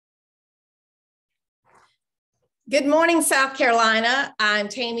Good morning, South Carolina. I'm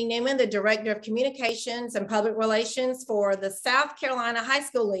Tammy Newman, the Director of Communications and Public Relations for the South Carolina High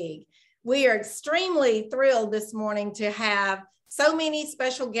School League. We are extremely thrilled this morning to have so many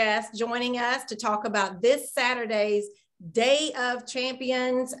special guests joining us to talk about this Saturday's Day of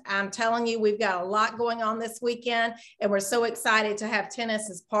Champions. I'm telling you, we've got a lot going on this weekend, and we're so excited to have tennis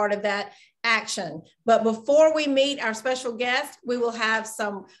as part of that action. But before we meet our special guest, we will have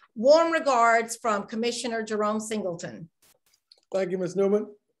some warm regards from Commissioner Jerome Singleton. Thank you, Ms. Newman.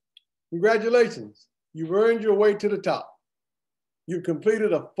 Congratulations. You've earned your way to the top. You've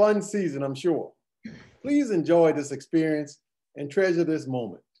completed a fun season, I'm sure. Please enjoy this experience and treasure this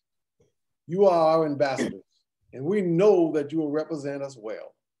moment. You are our ambassadors, and we know that you will represent us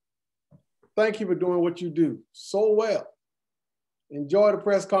well. Thank you for doing what you do so well. Enjoy the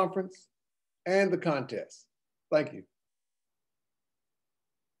press conference and the contest. Thank you.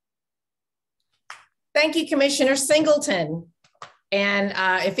 Thank you, Commissioner Singleton. And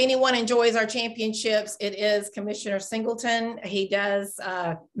if anyone enjoys our championships, it is Commissioner Singleton. He does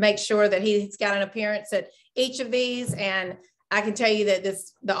make sure that he's got an appearance at each of these. And I can tell you that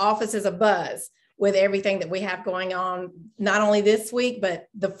the office is abuzz with everything that we have going on, not only this week, but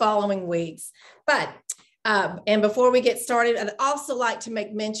the following weeks. But, and before we get started, I'd also like to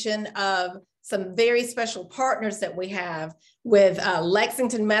make mention of some very special partners that we have with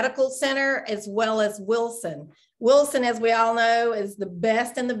Lexington Medical Center, as well as Wilson. Wilson, as we all know, is the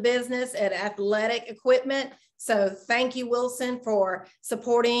best in the business at athletic equipment. So thank you, Wilson, for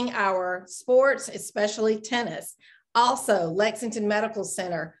supporting our sports, especially tennis. Also, Lexington Medical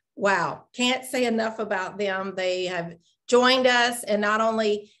Center. Wow, can't say enough about them. They have joined us and not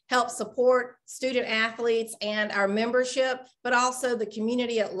only help support student athletes and our membership, but also the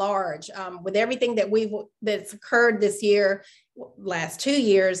community at large. With everything that's occurred this year, last 2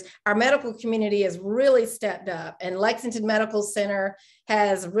 years, our medical community has really stepped up, and Lexington Medical Center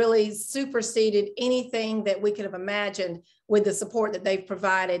has really superseded anything that we could have imagined with the support that they've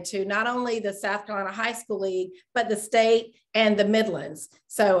provided to not only the South Carolina High School League, but the state and the Midlands.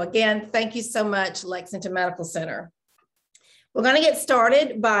 So again, thank you so much, Lexington Medical Center. We're going to get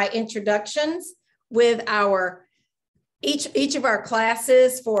started by introductions with each of our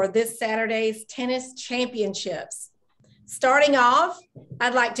classes for this Saturday's tennis championships. Starting off,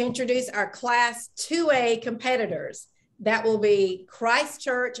 I'd like to introduce our Class 2A competitors. That will be Christ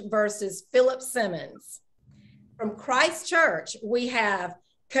Church versus Philip Simmons. From Christ Church, we have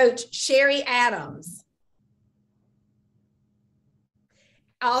Coach Sherry Adams.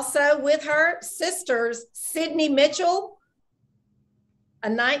 Also with her, sisters Sydney Mitchell, a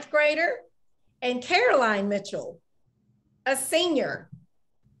 9th grader, and Caroline Mitchell, a senior.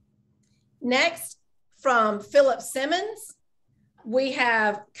 Next, from Philip Simmons, we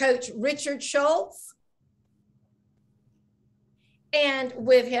have Coach Richard Schultz. And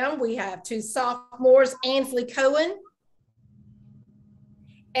with him, we have 2 sophomores, Ansley Cohen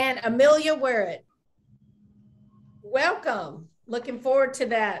and Amelia Werrett. Welcome. Looking forward to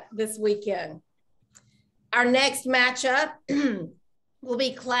that this weekend. Our next matchup will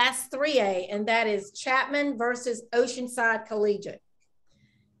be Class 3A, and that is Chapman versus Oceanside Collegiate.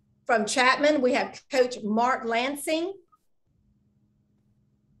 From Chapman, we have Coach Mark Lansing.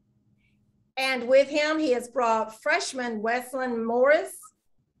 And with him, he has brought freshman Weslyn Morris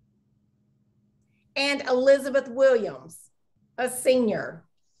and Elizabeth Williams, a senior.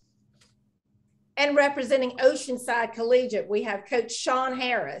 And representing Oceanside Collegiate, we have Coach Sean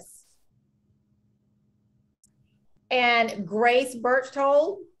Harris and Grace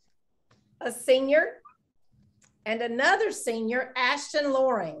Birchtold, a senior, and another senior, Ashton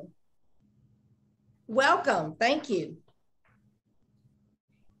Loring. Welcome, thank you.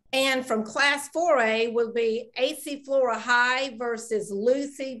 And from Class 4A will be AC Flora High versus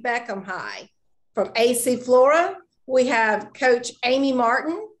Lucy Beckham High. From AC Flora, we have Coach Amy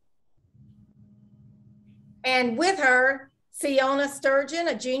Martin. And with her, Siona Sturgeon,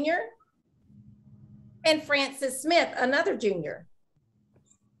 a junior, and Francis Smith, another junior.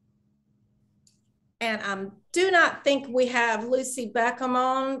 And I do not think we have Lucy Beckham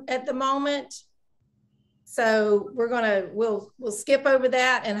on at the moment. So we'll skip over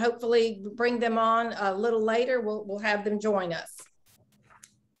that and hopefully bring them on a little later. We'll have them join us.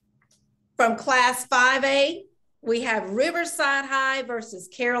 From Class 5A, we have Riverside High versus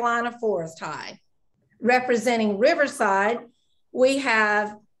Carolina Forest High. Representing Riverside, we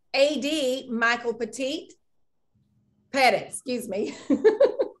have AD Michael Pettit, excuse me.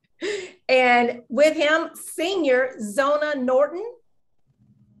 And with him, senior Zona Norton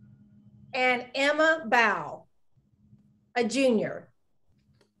and Emma Bow, a junior.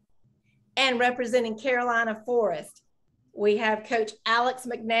 And representing Carolina Forest, we have Coach Alex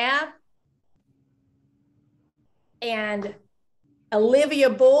McNabb and Olivia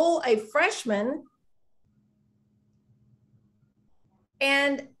Bull, a freshman,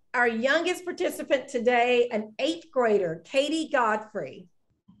 and our youngest participant today, an 8th grader, Katie Godfrey.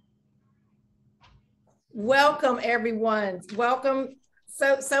 Welcome, everyone. Welcome.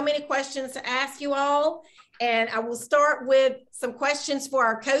 So many questions to ask you all. And I will start with some questions for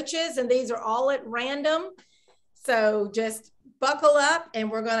our coaches, and these are all at random. So just buckle up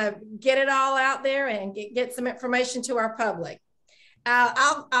and we're gonna get it all out there and get some information to our public.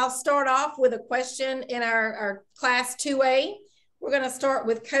 I'll start off with a question in our class 2A. We're gonna start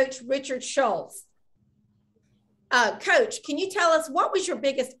with Coach Richard Schultz. Coach, can you tell us what was your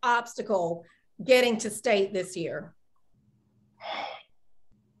biggest obstacle getting to state this year?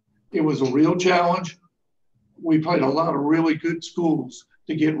 It was a real challenge. We played a lot of really good schools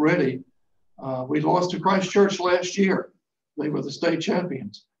to get ready. We lost to Christ Church last year. They were the state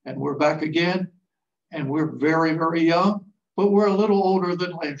champions, and we're back again. And we're very, very young, but we're a little older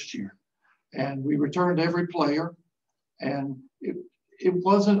than last year. And we returned every player, and it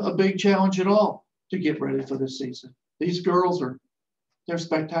wasn't a big challenge at all to get ready for this season. These girls they're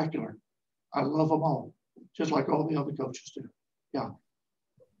spectacular. I love them all, just like all the other coaches do. Yeah.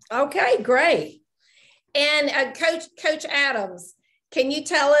 Okay, great. And Coach Adams, can you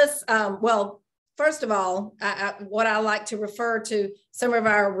tell us, well, first of all, what I like to refer to some of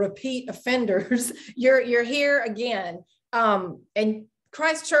our repeat offenders, you're here again. And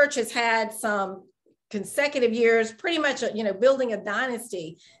Christ Church has had some consecutive years, pretty much, building a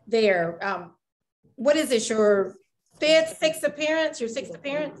dynasty there. What is this, your sixth appearance?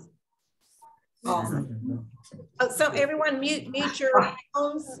 Oh, so everyone mute your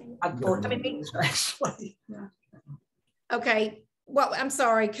phones. Okay. Well, I'm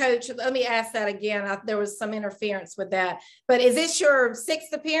sorry, Coach. Let me ask that again. There was some interference with that. But is this your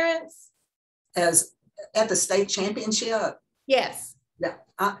 6th appearance? As at the state championship? Yes. Yeah,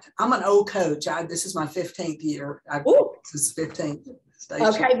 I'm an old coach. This is my 15th year. This is 15th.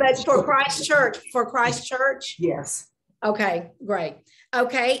 Okay, but for Christ Church? Yes. Okay, great.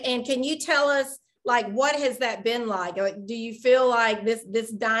 Okay, and can you tell us, what has that been like? Do you feel like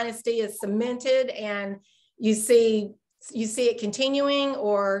this dynasty is cemented and you see it continuing,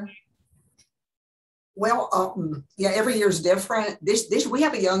 or? Well, yeah, every year is different. This we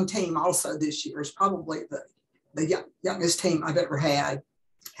have a young team also this year. It's probably the youngest team I've ever had.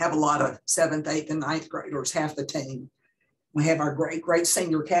 Have a lot of 7th, 8th, and 9th graders, half the team. We have our great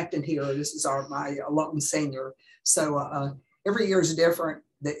senior captain here. This is my alum senior. So every year is different.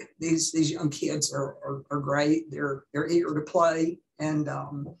 These young kids are great. They're eager to play, and I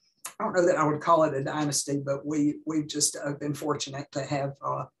don't know that I would call it a dynasty, but we've just been fortunate to have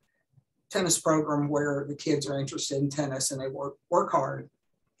a tennis program where the kids are interested in tennis and they work hard.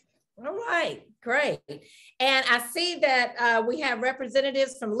 All right, great. And I see that we have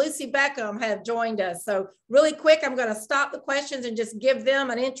representatives from Lucy Beckham have joined us. So really quick, I'm going to stop the questions and just give them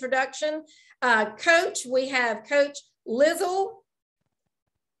an introduction. Coach, we have Coach Lizzle.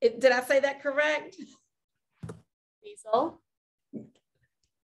 Did I say that correct?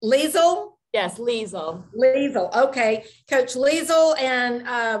 Liesel? Yes, Liesel. Liesel, okay. Coach Liesel,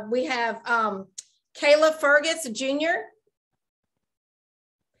 and we have Kayla Fergus, Jr.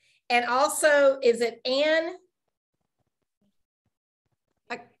 And also, is it Annie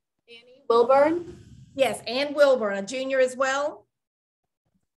Wilburn? Yes, Ann Wilburn, a junior as well.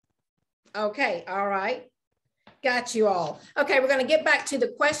 Okay, all right. Got you all. Okay, we're going to get back to the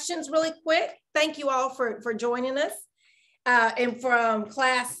questions really quick. Thank you all for joining us. And from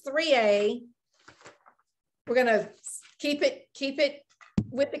class 3A, we're going to keep it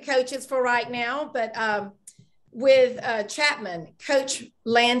with the coaches for right now, but with Chapman, Coach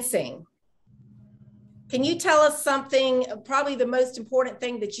Lansing. Can you tell us something, probably the most important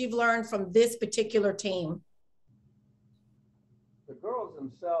thing that you've learned from this particular team? The girls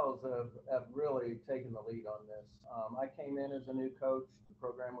themselves have really taken the lead on this. I came in as a new coach. The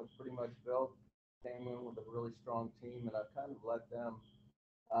program was pretty much built. Came in with a really strong team, and I've kind of let them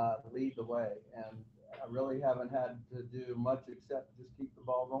lead the way. And I really haven't had to do much except just keep the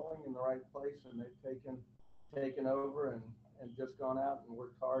ball rolling in the right place. And they've taken over and just gone out and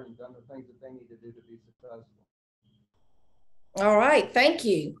worked hard and done the things that they need to do to be successful. All right, thank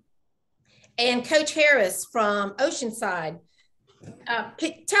you. And Coach Harris from Oceanside.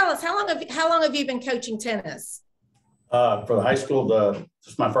 Tell us, how long have you been coaching tennis? For the high school, this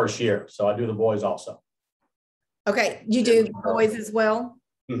is my first year, so I do the boys also. Okay, you do boys as well.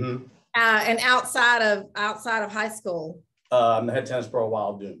 Mm-hmm. And outside of high school. I'm the head tennis pro at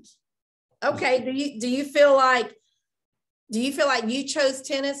Wild Dunes. Okay. Do you feel like you chose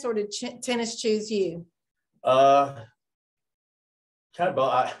tennis, or did tennis choose you? Kind of,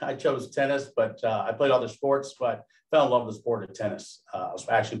 I chose tennis, but I played other sports, but fell in love with the sport of tennis. I was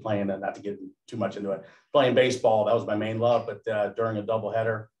actually playing, and not to get too much into it, playing baseball. That was my main love. But during a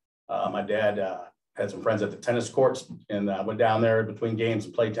doubleheader, my dad had some friends at the tennis courts, and I went down there between games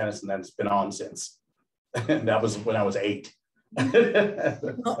and played tennis, and then it's been on since. And that was when I was 8.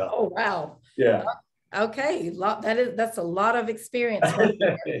 Oh, wow. Yeah. Okay, that's a lot of experience.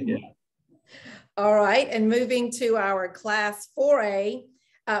 Yeah. All right, and moving to our Class 4A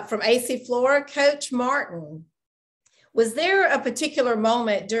from AC Flora, Coach Martin. Was there a particular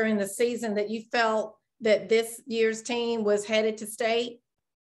moment during the season that you felt that this year's team was headed to state?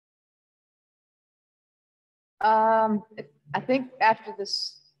 I think after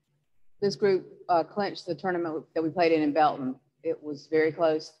this group clinched the tournament that we played in Belton, it was very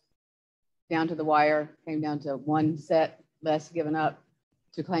close, down to the wire, came down to one set less given up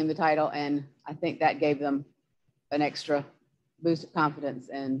to claim the title. And I think that gave them an extra boost of confidence.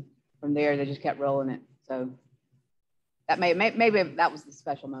 And from there, they just kept rolling it. So that maybe that was the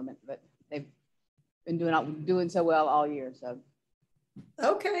special moment, but they've been doing so well all year. So.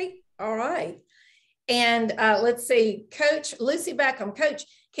 Okay. All right. And let's see, Coach Lucy Beckham. Coach,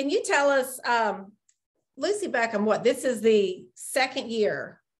 can you tell us, Lucy Beckham, this is the second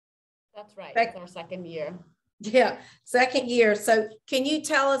year? That's right. It's our second year. Yeah, second year. So can you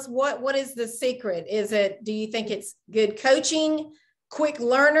tell us what is the secret? Do you think it's good coaching, quick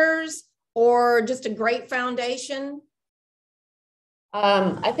learners, or just a great foundation?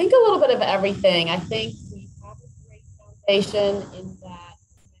 I think a little bit of everything. I think we have a great foundation in that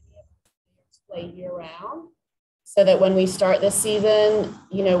many of our players play year round, so that when we start this season,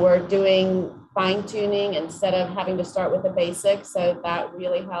 we're doing fine tuning instead of having to start with the basics. So that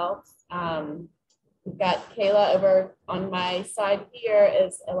really helps. We've got Kayla over on my side here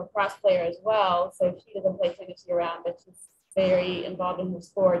is a lacrosse player as well. So she doesn't play tennis year round, but she's very involved in her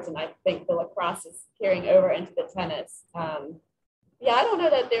sports. And I think the lacrosse is carrying over into the tennis. Yeah, I don't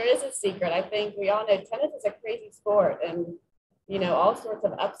know that there is a secret. I think we all know tennis is a crazy sport, and, all sorts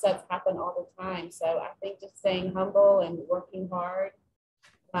of upsets happen all the time. So I think just staying humble and working hard.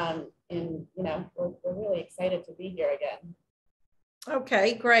 And, we're really excited to be here again.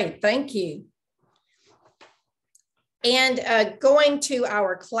 Okay, great. Thank you. And going to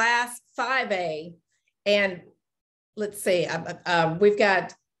our Class 5A, and let's see, we're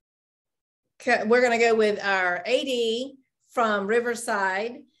going to go with our AD from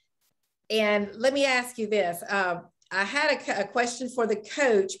Riverside. And let me ask you this. I had a question for the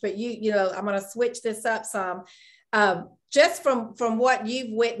coach, but I'm going to switch this up some. Just from what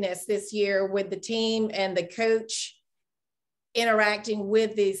you've witnessed this year with the team and the coach interacting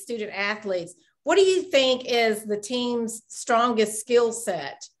with the student athletes, what do you think is the team's strongest skill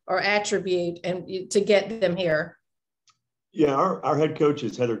set or attribute and to get them here? Yeah, our head coach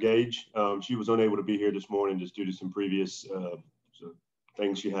is Heather Gage. She was unable to be here this morning just due to some previous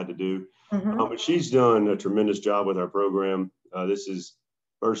things she had to do. Mm-hmm. But she's done a tremendous job with our program. This is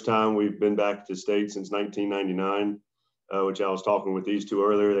first time we've been back to state since 1999, which I was talking with these two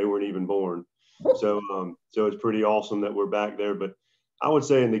earlier. They weren't even born. So it's pretty awesome that we're back there. But I would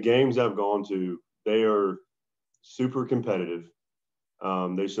say in the games I've gone to, they are super competitive.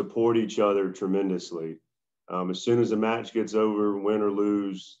 They support each other tremendously. As soon as the match gets over, win or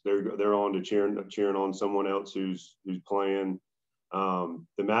lose, they're on to cheering on someone else who's playing.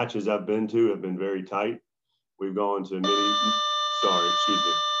 The matches I've been to have been very tight. We've gone to many. Sorry, excuse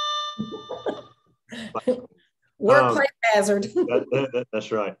me. Workplace hazard.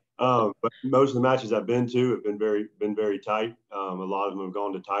 That's right. But most of the matches I've been to have been very tight. A lot of them have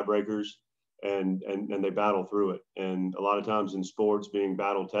gone to tiebreakers, and they battle through it. And a lot of times in sports, being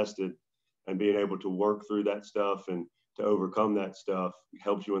battle tested and being able to work through that stuff and to overcome that stuff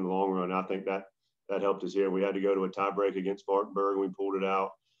helps you in the long run. I think that helped us here. We had to go to a tiebreak against Spartanburg, and we pulled it out.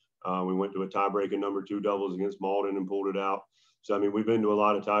 We went to a tiebreak in number 2 doubles against Malden and pulled it out. So, I mean, we've been to a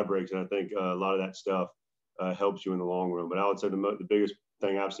lot of tiebreaks, and I think a lot of that stuff helps you in the long run. But I would say the biggest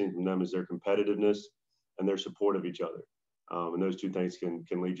thing I've seen from them is their competitiveness and their support of each other. And those two things can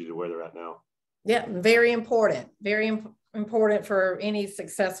lead you to where they're at now. Yeah, very important. Very important for any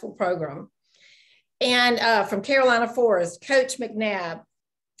successful program. And from Carolina Forest, Coach McNabb,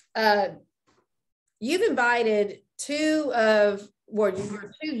 you've invited two of your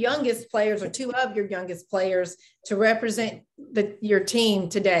youngest players, or two of your youngest players, to represent your team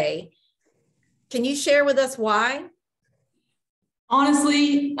today. Can you share with us why?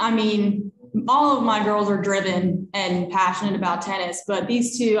 Honestly, I mean, all of my girls are driven and passionate about tennis, but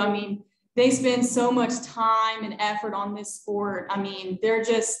these two, I mean, they spend so much time and effort on this sport. I mean,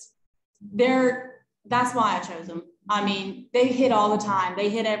 that's why I chose them. I mean, they hit all the time. They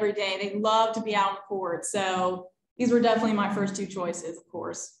hit every day. They love to be out on the court. So these were definitely my first two choices, of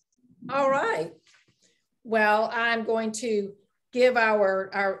course. All right. Well, I'm going to give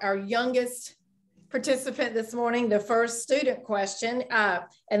our youngest participant this morning the first student question,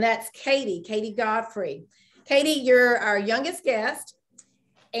 and that's Katie Godfrey. Katie, you're our youngest guest,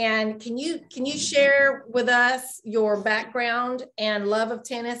 and can you share with us your background and love of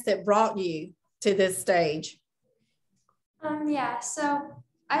tennis that brought you to this stage? Yeah, so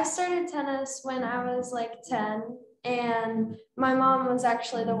I started tennis when I was like 10, and my mom was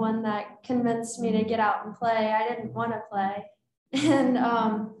actually the one that convinced me to get out and play. I didn't want to play, and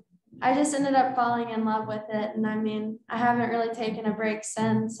I just ended up falling in love with it. And I mean, I haven't really taken a break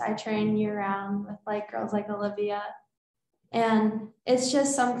since. I train year round with like girls like Olivia, and it's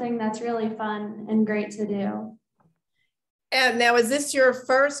just something that's really fun and great to do. And now, is this your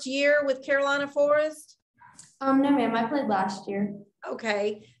first year with Carolina Forest? No, ma'am, I played last year.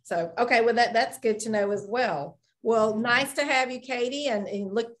 Okay, well, that's good to know as well. Well, nice to have you, Katie, and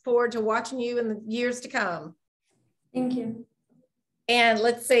look forward to watching you in the years to come. Thank you. And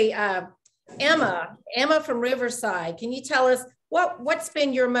let's see, Emma from Riverside, can you tell us what's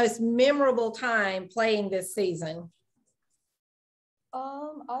been your most memorable time playing this season?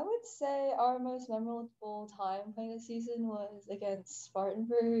 I would say our most memorable time playing this season was against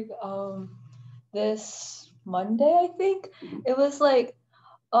Spartanburg. This Monday, I think. It was like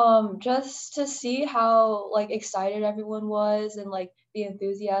just to see how like excited everyone was and like the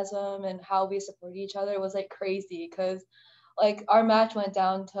enthusiasm and how we supported each other was like crazy, because like our match went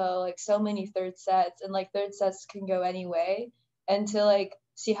down to like so many third sets, and like third sets can go any way, and to like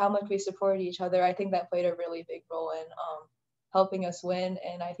see how much we supported each other, I think that played a really big role in helping us win,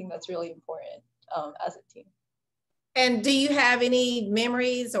 and I think that's really important as a team. And do you have any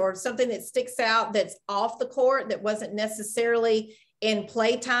memories or something that sticks out that's off the court that wasn't necessarily in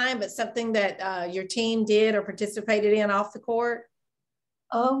playtime, but something that your team did or participated in off the court?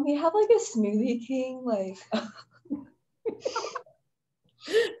 We have like a Smoothie King, like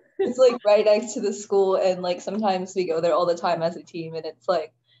it's like right next to the school, and like sometimes we go there all the time as a team, and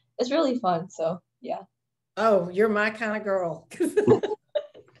it's really fun. So yeah. Oh, you're my kind of girl.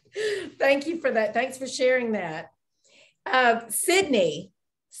 Thank you for that. Thanks for sharing that. Sydney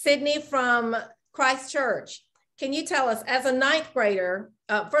from Christchurch, can you tell us, as a ninth grader,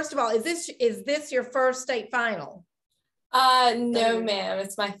 first of all, is this your first state final? No, ma'am,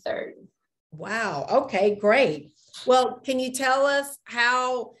 it's my third. Wow. Okay, great. Well, can you tell us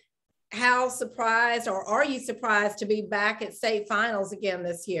how surprised, or are you surprised to be back at state finals again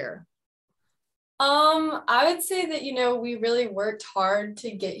this year? I would say that, we really worked hard to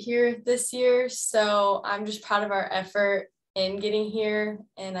get here this year. So I'm just proud of our effort in getting here.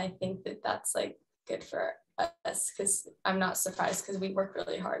 And I think that that's like good for us, because I'm not surprised because we worked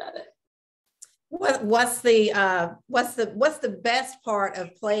really hard at it. What's the best part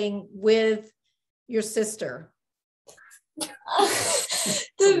of playing with your sister?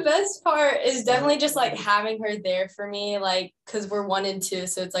 The best part is definitely just like having her there for me, like, because we're 1 and 2,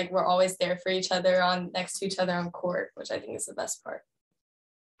 so it's like we're always there for each other next to each other on court, which I think is the best part.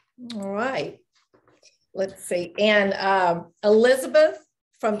 All right, let's see. And Elizabeth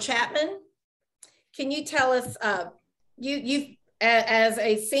from Chapman, can you tell us, you as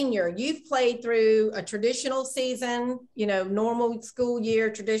a senior, you've played through a traditional season, normal school year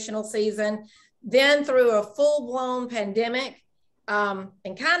traditional season, then through a full-blown pandemic,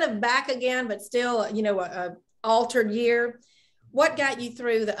 and kind of back again, but still, a altered year. What got you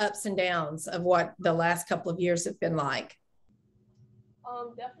through the ups and downs of what the last couple of years have been like?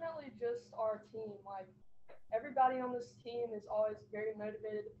 Definitely just our team. Like, everybody on this team is always very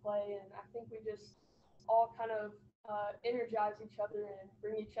motivated to play, and I think we just all kind of energize each other and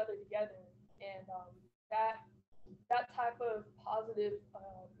bring each other together. And that type of positive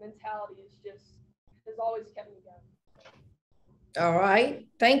mentality has always kept me going. All right,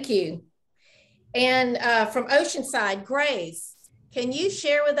 thank you. And from Oceanside, Grace, can you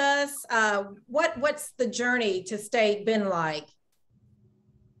share with us what's the journey to state been like?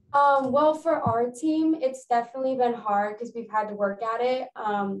 Well, for our team, it's definitely been hard because we've had to work at it.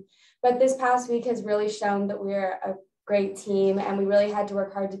 But this past week has really shown that we're a great team, and we really had to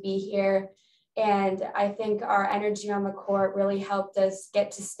work hard to be here. And I think our energy on the court really helped us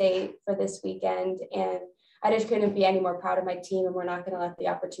get to state for this weekend. And I just couldn't be any more proud of my team, and we're not going to let the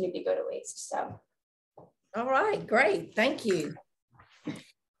opportunity go to waste. So. All right, great. Thank you.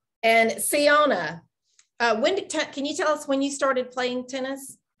 And Siona, can you tell us when you started playing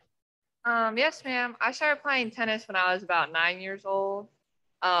tennis? Yes, ma'am. I started playing tennis when I was about 9 years old.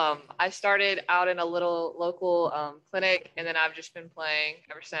 I started out in a little local clinic, and then I've just been playing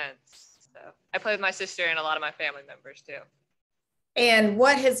ever since. So I play with my sister and a lot of my family members too. And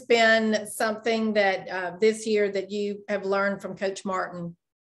what has been something that this year that you have learned from Coach Martin?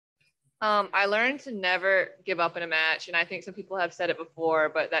 I learned to never give up in a match, and I think some people have said it before,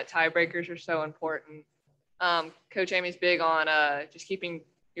 but that tiebreakers are so important. Coach Amy's big on just keeping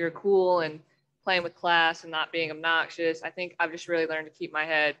your cool and playing with class and not being obnoxious. I think I've just really learned to keep my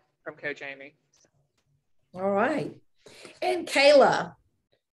head from Coach Amy. All right. And Kayla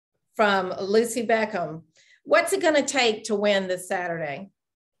from Lucy Beckham, what's it going to take to win this Saturday?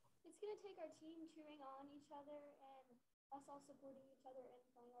 It's going to take our team cheering on each other and us all supporting each other and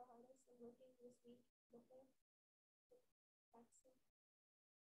playing our hardest and working this week with it.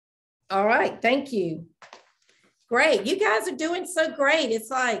 All right. Thank you. Great. You guys are doing so great. It's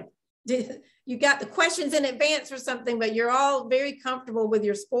like you got the questions in advance or something, but you're all very comfortable with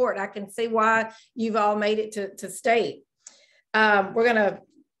your sport. I can see why you've all made it to state. We're going to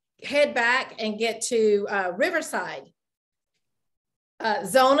head back and get to Riverside.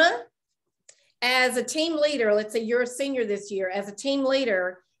 Zona, as a team leader, let's say you're a senior this year, as a team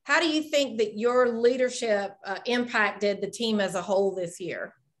leader, how do you think that your leadership impacted the team as a whole this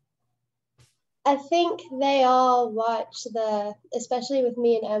year? I think they all watch especially with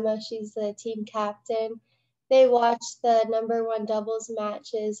me and Emma, she's the team captain. They watch the #1 doubles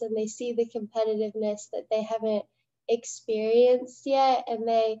matches and they see the competitiveness that they haven't experienced yet. And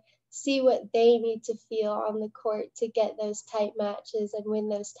they see what they need to feel on the court to get those tight matches and win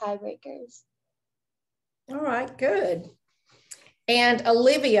those tiebreakers. All right, good. And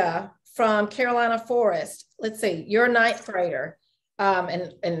Olivia from Carolina Forest, let's see, you're a 9th grader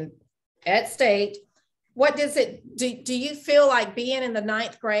and at state. What does it do you feel like being in the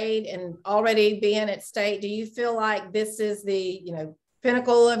 9th grade and already being at state? Do you feel like this is the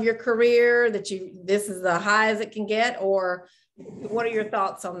pinnacle of your career, that this is the high as it can get, or what are your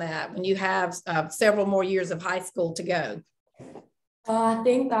thoughts on that when you have several more years of high school to go? I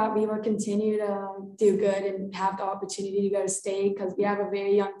think that we will continue to do good and have the opportunity to go to state because we have a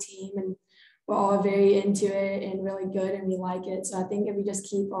very young team and we're all very into it and really good and we like it. So I think if we just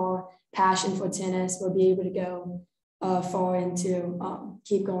keep our passion for tennis, we'll be able to go far into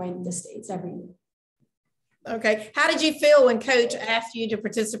keep going to states every year. Okay. How did you feel when Coach asked you to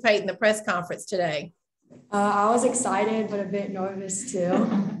participate in the press conference today? I was excited, but a bit nervous too.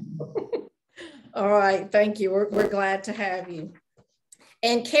 All right. Thank you. We're glad to have you.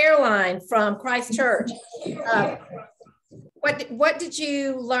 And Caroline from Christ Church, what did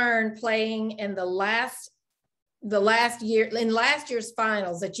you learn playing in last year's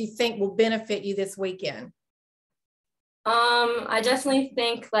finals that you think will benefit you this weekend? I definitely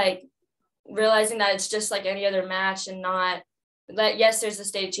think realizing that it's just like any other match and not that, yes, there's a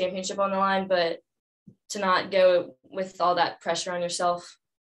state championship on the line, but to not go with all that pressure on yourself.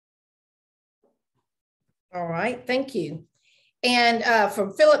 All right, thank you. And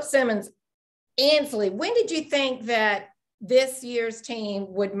from Philip Simmons, Ansley, when did you think that this year's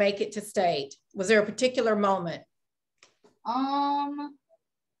team would make it to state? Was there a particular moment? I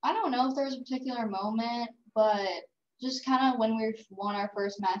don't know if there was a particular moment, but just kind of when we won our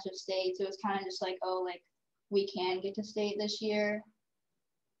first match of states, it was kind of just like, oh, we can get to state this year.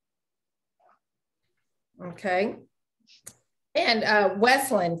 Okay. And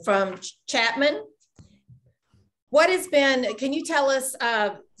Westland from Chapman, can you tell us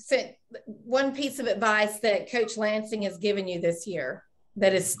one piece of advice that Coach Lansing has given you this year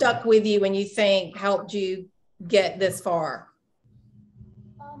that has stuck with you and you think helped you get this far?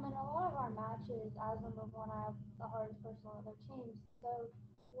 In a lot of our matches, as #1, I have the hardest person on other teams. So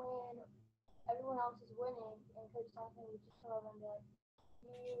when everyone else is winning and Coach Lansing would just come over and be like,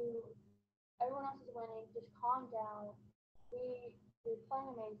 everyone else is winning, just calm down. You're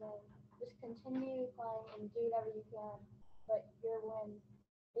playing amazing. Just continue playing and do whatever you can, but your win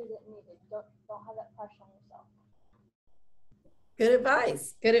isn't needed. Don't have that pressure on yourself. Good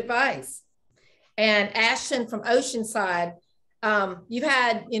advice. Good advice. And Ashton from Oceanside, you've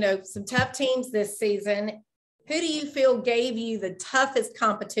had some tough teams this season. Who do you feel gave you the toughest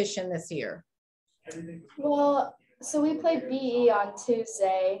competition this year? Well, so we played BE on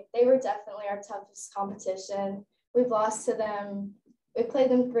Tuesday. They were definitely our toughest competition. We've lost to them. We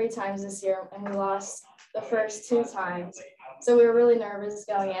played them 3 times this year and we lost the first 2 times. So we were really nervous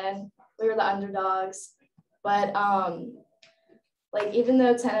going in. We were the underdogs. But even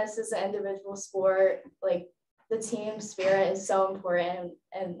though tennis is an individual sport, the team spirit is so important.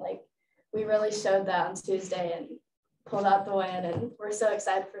 And we really showed that on Tuesday and pulled out the win, and we're so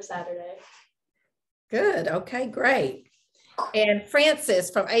excited for Saturday. Good. Okay, great. And Francis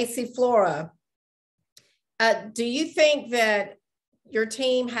from AC Flora, do you think that your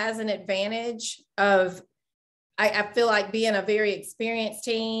team has an advantage of, I feel like being a very experienced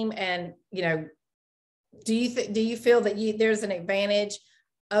team, and, you know, do you feel that there's an advantage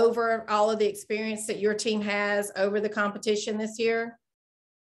over all of the experience that your team has over the competition this year?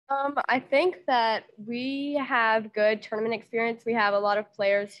 I think that we have good tournament experience. We have a lot of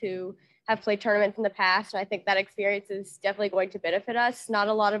players who have played tournaments in the past, and I think that experience is definitely going to benefit us. Not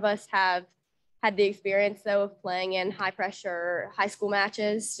a lot of us have had the experience, though, of playing in high pressure high school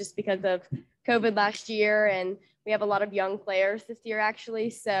matches just because of COVID last year, and we have a lot of young players this year, actually.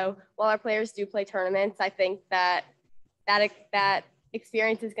 So while our players do play tournaments, I think that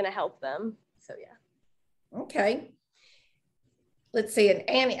experience is going to help them. So, yeah. Okay. Let's see, and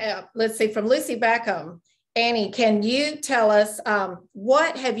Annie, let's see, from Lucy Beckham. Annie, can you tell us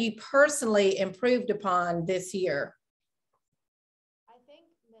what have you personally improved upon this year? I think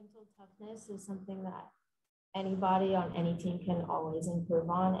mental toughness is something that anybody on any team can always improve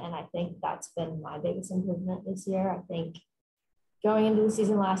on. And I think that's been my biggest improvement this year. I think going into the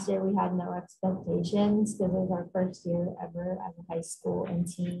season last year, we had no expectations because it was our first year ever as a high school and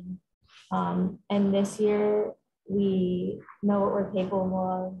team. And this year, we know what we're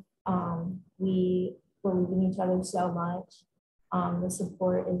capable of. We believe in each other so much. The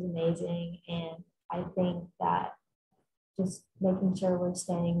support is amazing. And I think that just making sure we're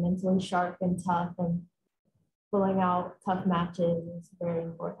staying mentally sharp and tough and pulling out tough matches is very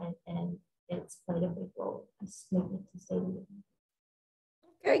important. And it's played a big role in us making it to state.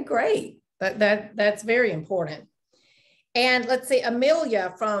 Okay, great. That's very important. And let's see,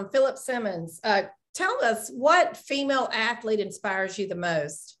 Amelia from Philip Simmons. Tell us, what female athlete inspires you the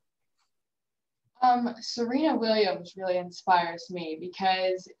most? Serena Williams really inspires me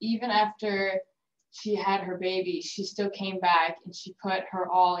because even after she had her baby, she still came back and she put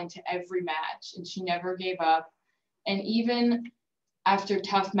her all into every match and she never gave up. And even after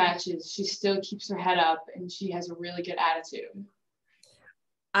tough matches, she still keeps her head up and she has a really good attitude.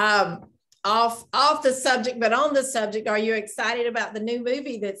 Off the subject, but on the subject, are you excited about the new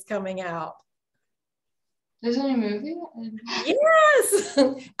movie that's coming out? There's a new movie? Yes.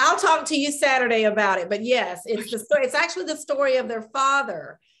 I'll talk to you Saturday about it. But yes, it's actually the story of their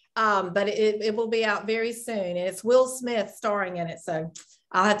father. But it will be out very soon. And it's Will Smith starring in it. So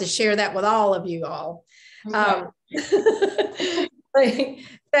I'll have to share that with all of you all. Okay.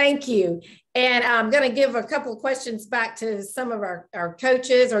 Thank you. And I'm going to give a couple of questions back to some of our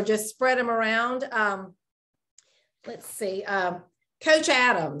coaches, or just spread them around. Let's see. Coach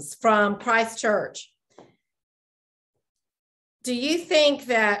Adams from Christ Church. Do you think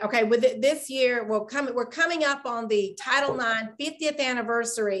that, okay, with this year, we're coming up on the Title IX 50th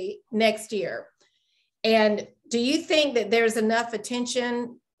anniversary next year. And do you think that there's enough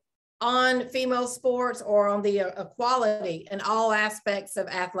attention on female sports or on the equality in all aspects of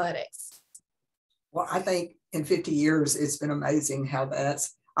athletics? Well, I think in 50 years, it's been amazing how I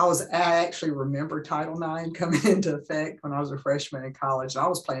actually remember Title IX coming into effect when I was a freshman in college. I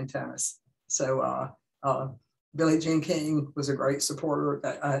was playing tennis. So, Billie Jean King was a great supporter of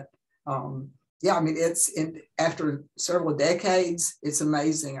that. Yeah, I mean, after several decades, it's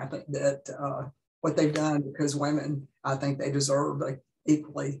amazing. I think that what they've done, because women, I think they deserve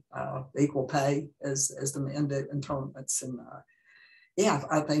equal pay as the men did in tournaments. And yeah,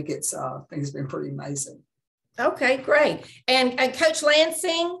 I think it's been pretty amazing. Okay, great. And Coach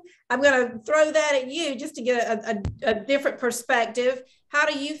Lansing, I'm going to throw that at you just to get a different perspective. How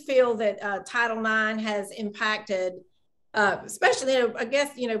do you feel that Title IX has impacted, especially, I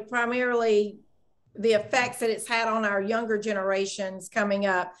guess, primarily the effects that it's had on our younger generations coming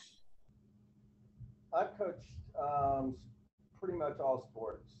up? I've coached pretty much all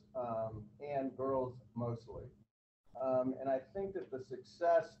sports and girls mostly. And I think that the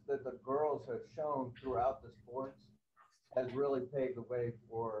success that the girls have shown throughout the sports has really paved the way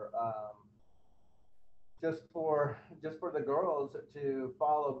for just for the girls to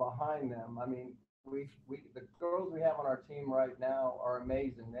follow behind them. I mean, the girls we have on our team right now are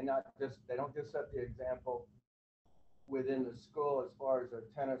amazing. They don't just set the example within the school as far as their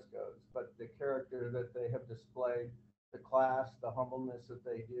tennis goes, but the character that they have displayed, the class, the humbleness that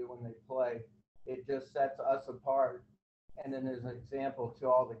they do when they play, it just sets us apart. And then there's an example to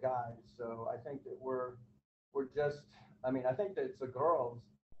all the guys. So I think that I think that it's the girls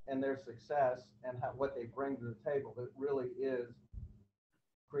and their success and what they bring to the table that really is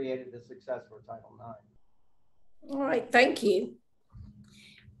created the success for Title IX. All right, thank you.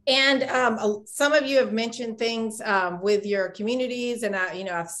 And some of you have mentioned things with your communities, and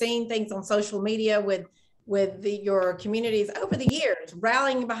I've seen things on social media with your communities over the years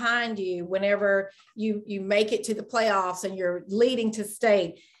rallying behind you whenever you make it to the playoffs and you're leading to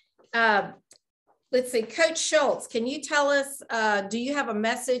state. Let's see, Coach Schultz, can you tell us, do you have a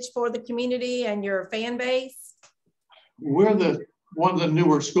message for the community and your fan base? We're one of the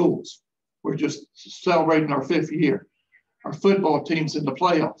newer schools. We're just celebrating our 5th year. Our football team's in the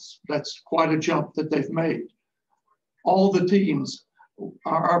playoffs. That's quite a jump that they've made. All the teams,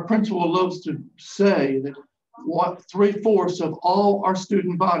 our principal loves to say that 3/4 of all our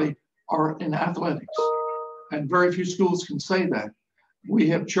student body are in athletics. And very few schools can say that. We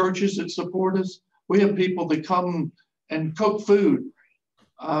have churches that support us. We have people that come and cook food,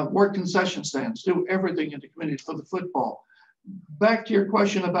 work concession stands, do everything in the community for the football. Back to your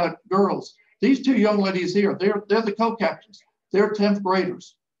question about girls. These 2 young ladies here, they're the co-captains. They're 10th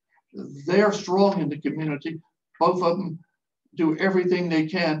graders. They're strong in the community. Both of them do everything they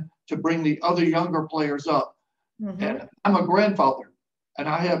can to bring the other younger players up. Mm-hmm. And I'm a grandfather, and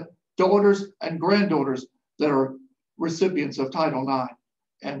I have daughters and granddaughters that are recipients of Title IX.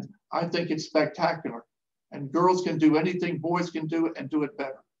 And I think it's spectacular. And girls can do anything boys can do it and do it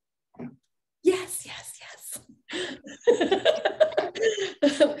better. Yes, yes, yes.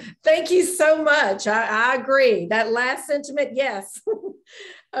 Thank you so much. I agree. That last sentiment, yes.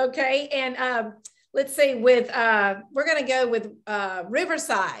 Okay, and let's see, we're going to go with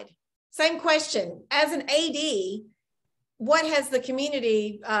Riverside. Same question. As an AD, what has the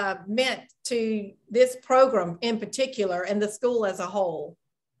community meant to this program in particular and the school as a whole?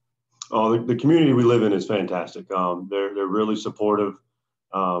 Oh, the community we live in is fantastic. They're really supportive.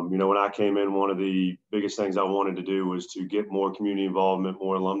 When I came in, one of the biggest things I wanted to do was to get more community involvement,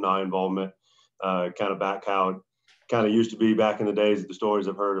 more alumni involvement, kind of back how it kind of used to be back in the days, the stories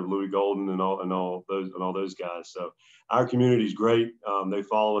I've heard of Louis Golden and all those guys. So our community is great. They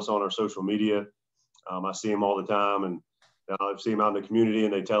follow us on our social media. I see them all the time, and I see them out in the community,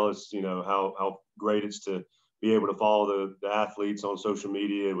 and they tell us, how great it's to be able to follow the athletes on social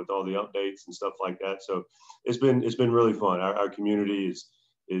media with all the updates and stuff like that. So it's been really fun. Our community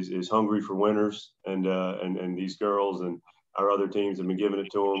is hungry for winners, and these girls and our other teams have been giving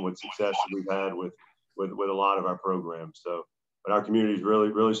it to them with success that we've had with a lot of our programs. So, but our community is really,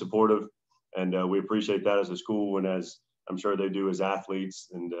 really supportive, and we appreciate that as a school, and as I'm sure they do as athletes,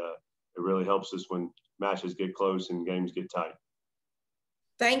 and it really helps us when matches get close and games get tight.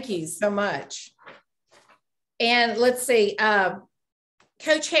 Thank you so much. And let's see,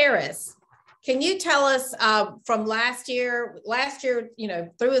 Coach Harris, can you tell us from last year,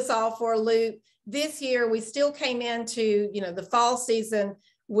 threw us all for a loop. This year, we still came into, the fall season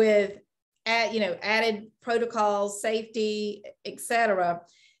with, added protocols, safety, et cetera.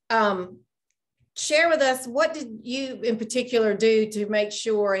 Share with us, what did you in particular do to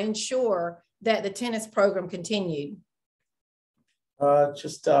ensure that the tennis program continued?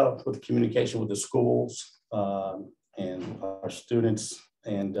 Just with communication with the schools and our students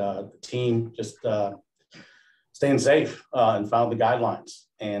and the team, just staying safe and follow the guidelines.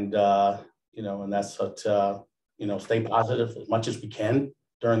 And, and that's what, stay positive as much as we can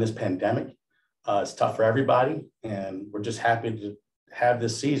during this pandemic. It's tough for everybody, and we're just happy to have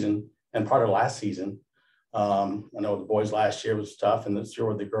this season and part of last season. I know the boys last year was tough, and this year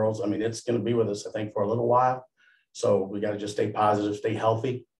with the girls, it's going to be with us, I think, for a little while. So we got to just stay positive, stay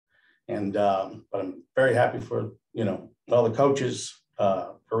healthy. And, but I'm very happy for, all the coaches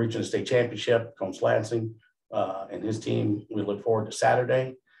for reaching the state championship, Coach Lansing and his team. We look forward to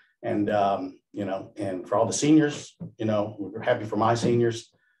Saturday. And, and for all the seniors, we're happy for my seniors,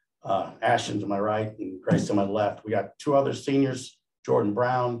 Ashton to my right and Grace to my left. We got 2 other seniors, Jordan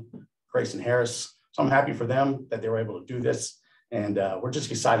Brown, Grayson Harris. So I'm happy for them that they were able to do this. And we're just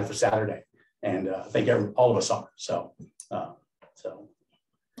excited for Saturday. And I think all of us are. So.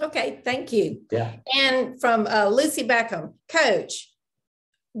 Okay, thank you. Yeah. And from Lucy Beckham, Coach,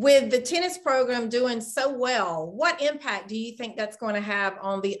 with the tennis program doing so well, what impact do you think that's going to have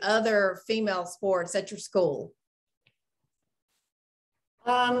on the other female sports at your school?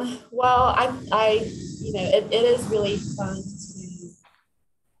 Well, it is really fun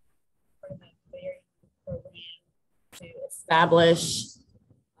to establish,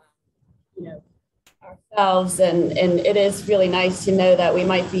 ourselves, and it is really nice to know that we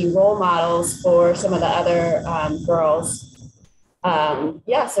might be role models for some of the other girls.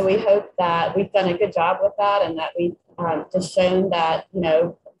 So we hope that we've done a good job with that, and that we've just shown that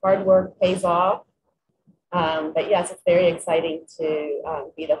hard work pays off. But yes, it's very exciting to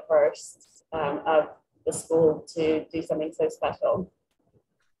be the first of the school to do something so special.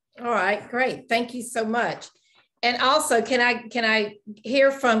 All right, great. Thank you so much. And also, can I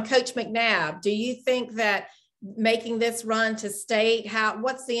hear from Coach McNabb? Do you think that making this run to state,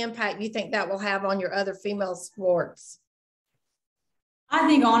 what's the impact you think that will have on your other female sports? I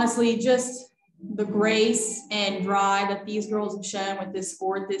think honestly, just the grace and drive that these girls have shown with this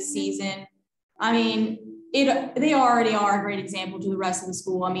sport this season. I mean, they already are a great example to the rest of the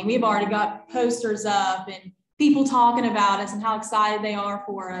school. I mean, we've already got posters up and people talking about us and how excited they are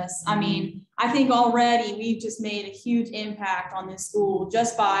for us. I mean, I think already we've just made a huge impact on this school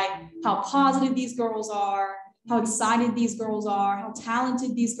just by how positive these girls are, how excited these girls are, how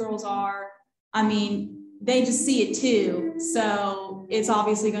talented these girls are. I mean, they just see it too. So it's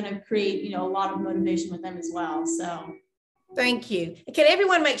obviously going to create, you know, a lot of motivation with them as well. So thank you. Can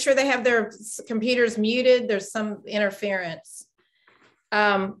everyone make sure they have their computers muted? There's some interference.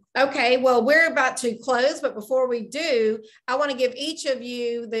 Okay, well, we're about to close, but before we do, I want to give each of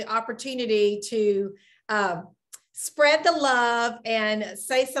you the opportunity to spread the love and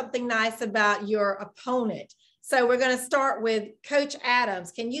say something nice about your opponent. So we're going to start with Coach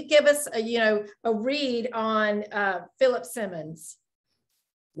Adams. Can you give us a read on Phillip Simmons?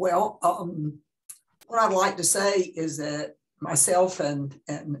 Well, what I'd like to say is that myself and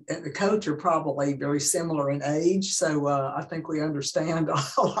the coach are probably very similar in age. So I think we understand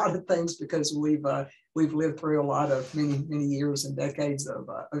a lot of things because we've lived through a lot of many years and decades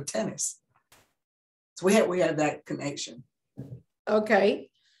of tennis. So we have that connection. Okay.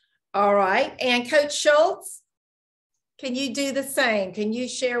 All right. And Coach Schultz, can you do the same? Can you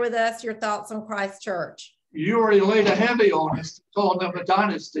share with us your thoughts on Christ Church? You already laid a heavy on us, calling them a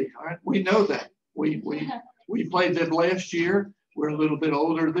dynasty. All right? We know that. We played them last year. We're a little bit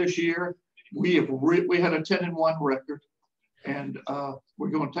older this year. We had a 10-1 record, and we're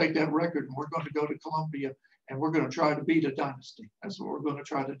going to take that record and we're going to go to Columbia and we're going to try to beat a dynasty. That's what we're going to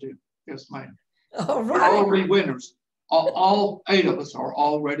try to do. Yes, ma'am. All right. We're already winners. All 8 of us are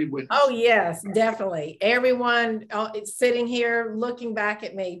already winners. Oh yes, definitely. Everyone is sitting here looking back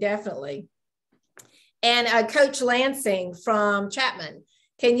at me, definitely. And Coach Lansing from Chapman,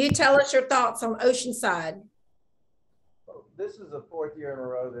 can you tell us your thoughts on Oceanside? This is the 4th year in a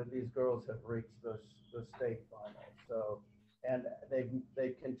row that these girls have reached the state final. So, and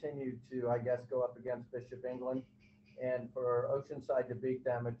they've continued to, I guess, go up against Bishop England. And for Oceanside to beat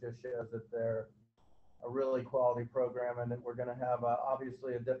them, it just shows that they're a really quality program, and that we're going to have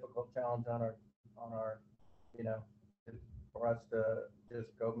obviously a difficult challenge on our, for us to just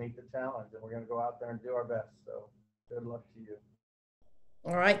go meet the challenge, and we're going to go out there and do our best. So good luck to you.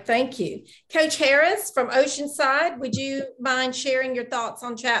 All right, thank you. Coach Harris from Oceanside, would you mind sharing your thoughts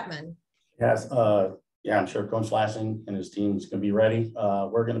on Chapman? Yes, yeah, I'm sure Coach Lansing and his team is going to be ready.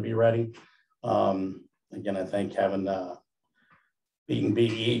 We're going to be ready. Again, I think having beaten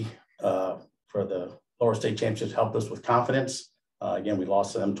BE for the lower state championships helped us with confidence. Again, we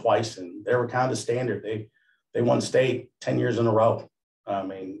lost to them twice, and they were kind of the standard. They won state 10 years in a row. I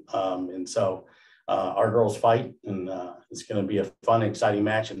mean, and so our girls fight, and it's going to be a fun, exciting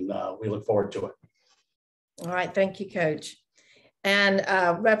match, and we look forward to it. All right, thank you, Coach. And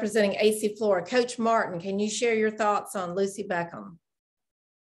representing AC Flora, Coach Martin, can you share your thoughts on Lucy Beckham?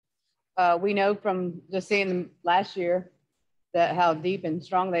 We know from just seeing them last year that how deep and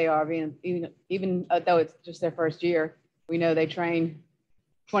strong they are, even though it's just their first year. We know they train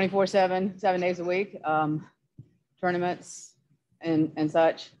 24/7, 7 days a week, tournaments and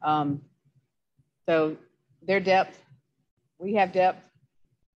such. So their depth, we have depth.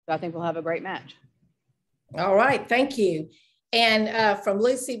 So I think we'll have a great match. All right, thank you. And from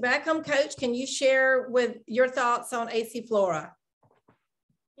Lucy Beckham, Coach, can you share with your thoughts on AC Flora?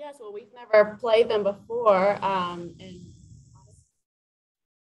 Yes, well, we've never played them before, and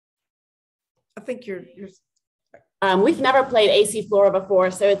I think you're we've never played AC Flora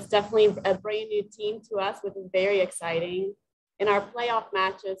before, so it's definitely a brand new team to us, which is very exciting. In our playoff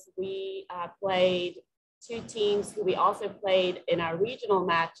matches, we played 2 teams who we also played in our regional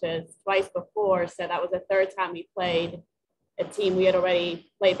matches twice before, so that was the 3rd time we played a team we had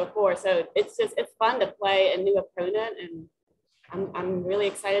already played before. So it's fun to play a new opponent, and I'm really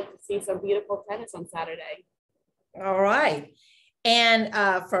excited to see some beautiful tennis on Saturday. All right. And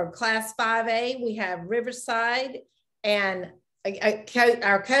for Class 5A, we have Riverside, and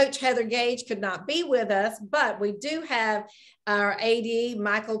our coach, Heather Gage, could not be with us, but we do have our AD,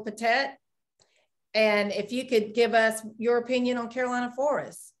 Michael Patet. And if you could give us your opinion on Carolina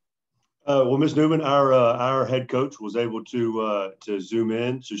Forest. Well, Ms. Newman, our head coach was able to Zoom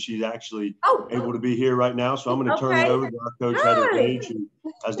in, so she's actually able to be here right now. So I'm going to turn it over to our coach, Heather Gage, who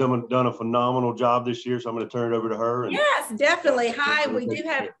has done a phenomenal job this year. So I'm going to turn it over to her. And, yes, definitely. Hi,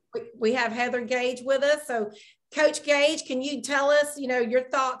 we have Heather Gage with us. So, Coach Gage, can you tell us, your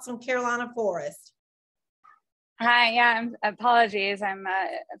thoughts on Carolina Forest? Hi, yeah, apologies. I'm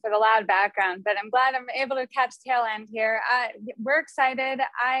for the loud background, but I'm glad I'm able to catch tail end here. We're excited.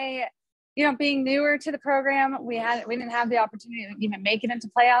 Being newer to the program, we didn't have the opportunity to even make it into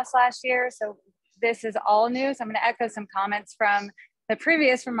playoffs last year. So this is all new. So I'm going to echo some comments from the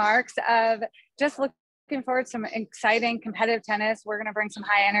previous remarks of just looking forward to some exciting competitive tennis. We're going to bring some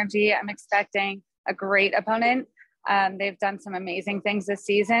high energy. I'm expecting a great opponent. They've done some amazing things this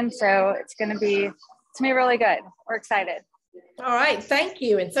season. So it's going to be really good. We're excited. All right. Thank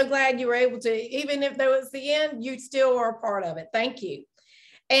you. And so glad you were able to, even if there was the end, you still were a part of it. Thank you.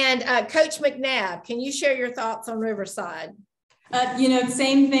 And Coach McNabb, can you share your thoughts on Riverside?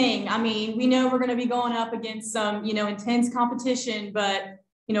 Same thing. I mean, we know we're going to be going up against some, intense competition, but,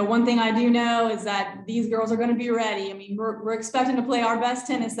 one thing I do know is that these girls are going to be ready. I mean, we're expecting to play our best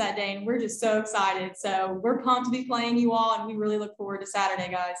tennis that day, and we're just so excited. So we're pumped to be playing you all, and we really look forward to Saturday,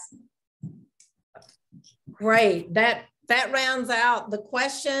 guys. Great. That rounds out the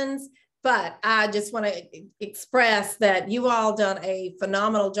questions. But I just want to express that you all done a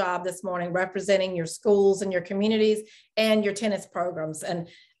phenomenal job this morning representing your schools and your communities and your tennis programs. And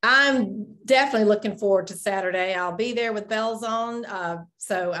I'm definitely looking forward to Saturday. I'll be there with bells on.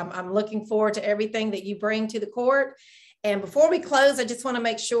 So I'm looking forward to everything that you bring to the court. And before we close, I just want to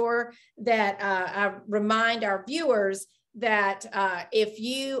make sure that I remind our viewers that if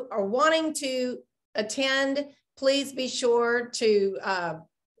you are wanting to attend, please be sure to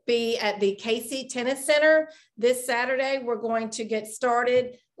be at the KC Tennis Center this Saturday. We're going to get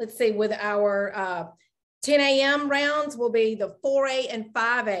started, let's see, with our 10 a.m. rounds will be the 4A and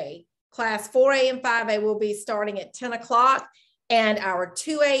 5A. Class 4A and 5A will be starting at 10 o'clock, and our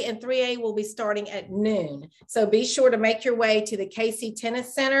 2A and 3A will be starting at noon. So be sure to make your way to the KC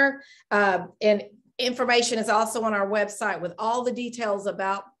Tennis Center. And information is also on our website with all the details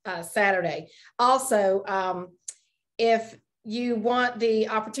about Saturday. Also, if you want the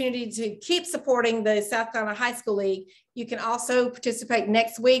opportunity to keep supporting the South Carolina High School League, you can also participate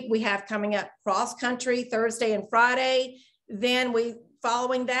next week. We have coming up cross country Thursday and Friday. Then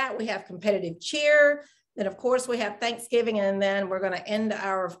following that, we have competitive cheer. Then of course we have Thanksgiving, and then we're going to end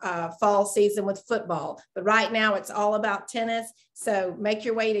our fall season with football. But right now it's all about tennis. So make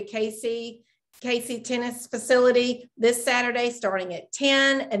your way to KC Tennis Facility this Saturday, starting at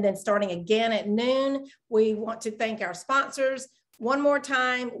 10 and then starting again at noon. We want to thank our sponsors one more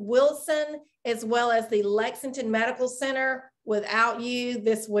time, Wilson, as well as the Lexington Medical Center. Without you,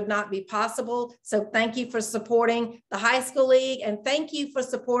 this would not be possible. So thank you for supporting the high school league, and thank you for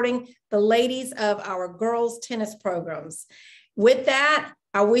supporting the ladies of our girls tennis programs. With that,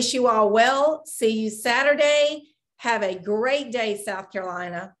 I wish you all well. See you Saturday. Have a great day, South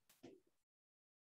Carolina.